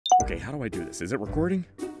Okay, how do I do this? Is it recording?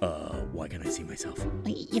 Why can't I see myself?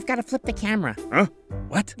 You've got to flip the camera. Huh?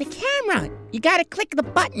 What? The camera! You gotta click the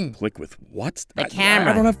button. Click with what? The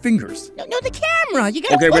camera. I don't have fingers. No, the camera! You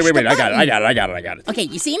gotta Okay, push wait. the I got button. it. Okay,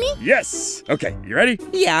 you see me? Yes! Okay, you ready?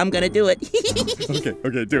 Yeah, I'm gonna do it.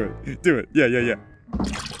 Okay, do it. Yeah.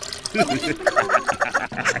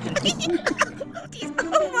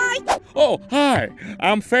 Oh my! Oh, hi,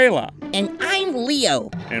 I'm Fela. And I'm Leo.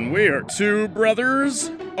 And we are two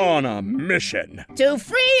brothers on a mission. To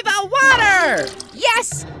free the water!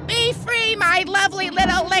 Yes! Be free, my lovely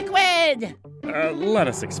little liquid! Let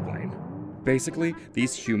us explain. Basically,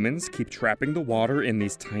 these humans keep trapping the water in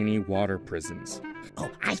these tiny water prisons. Oh,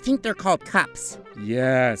 I think they're called cups.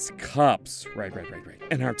 Yes, cups. Right.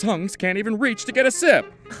 And our tongues can't even reach to get a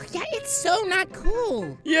sip. Oh, yeah, it's so not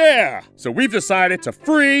cool. Yeah, so we've decided to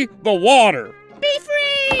free the water. Be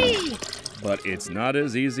free! But it's not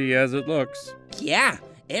as easy as it looks. Yeah,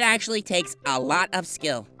 it actually takes a lot of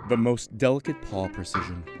skill. The most delicate paw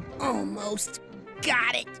precision. Almost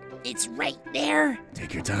got it. It's right there.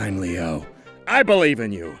 Take your time, Leo. I believe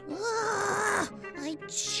in you. I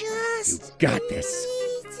just... You got this.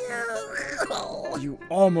 You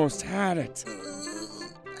almost had it.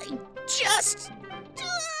 I just...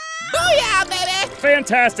 Booyah, baby!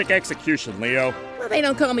 Fantastic execution, Leo. Well, they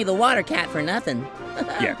don't call me the water cat for nothing.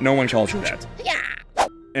 Yeah, no one calls you that. Yeah.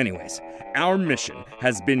 Anyways, our mission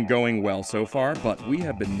has been going well so far, but we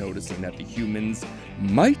have been noticing that the humans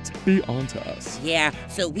might be onto us. Yeah,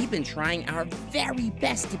 so we've been trying our very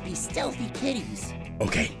best to be stealthy kitties.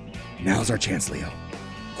 Okay, now's our chance, Leo.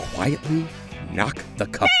 Quietly knock the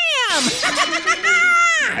cup. Bam!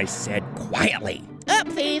 I said quietly. Up,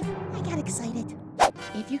 thief. I got excited.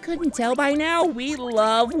 If you couldn't tell by now, we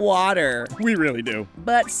love water. We really do.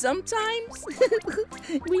 But sometimes,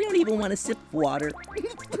 we don't even want to sip water.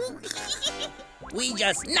 We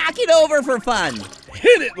just knock it over for fun.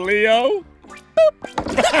 Hit it, Leo.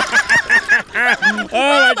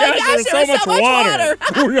 Oh my gosh, there's so much water.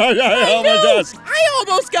 Oh my gosh. I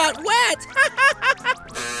almost got wet.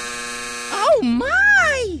 Oh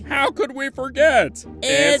my. How could we forget?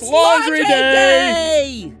 It's laundry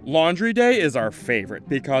day. Laundry day is our favorite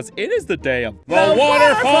because it is the day of the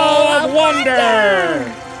Waterfall of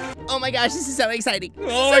Wonder. Oh my gosh, this is so exciting.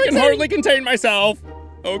 Oh, I can hardly contain myself.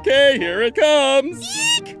 Okay, here it comes.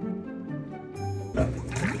 Eek.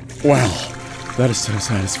 Wow, that is so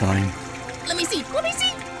satisfying. Let me see.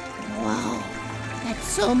 Wow, that's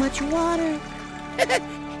so much water.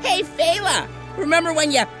 Hey, Fela, remember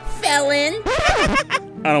when you fell in?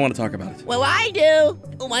 I don't want to talk about it. Well, I do.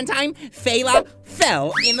 One time, Fela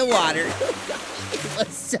fell in the water. It was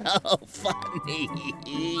so funny.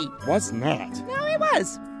 Was not. No, it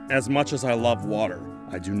was. As much as I love water,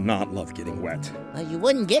 I do not love getting wet. Well, you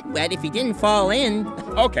wouldn't get wet if you didn't fall in.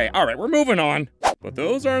 Okay, all right, we're moving on. But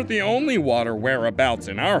those aren't the only water whereabouts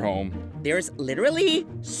in our home. There's literally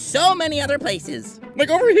so many other places.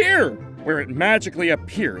 Like over here, where it magically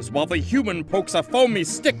appears while the human pokes a foamy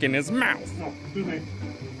stick in his mouth.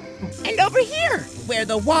 And over here, where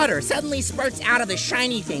the water suddenly spurts out of the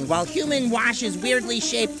shiny thing while human washes weirdly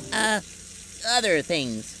shaped, other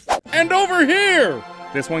things. And over here!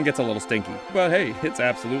 This one gets a little stinky, but hey, it's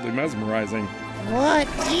absolutely mesmerizing. What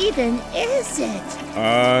even is it?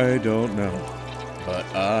 I don't know, but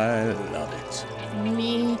I love it.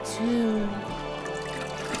 Me too.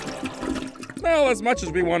 Well, as much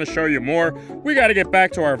as we want to show you more, we gotta get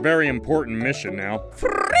back to our very important mission now.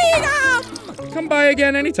 Freedom! Come by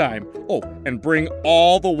again anytime. Oh, and bring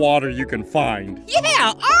all the water you can find.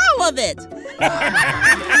 Yeah, all of it!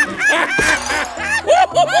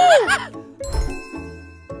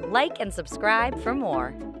 Like and subscribe for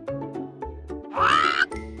more.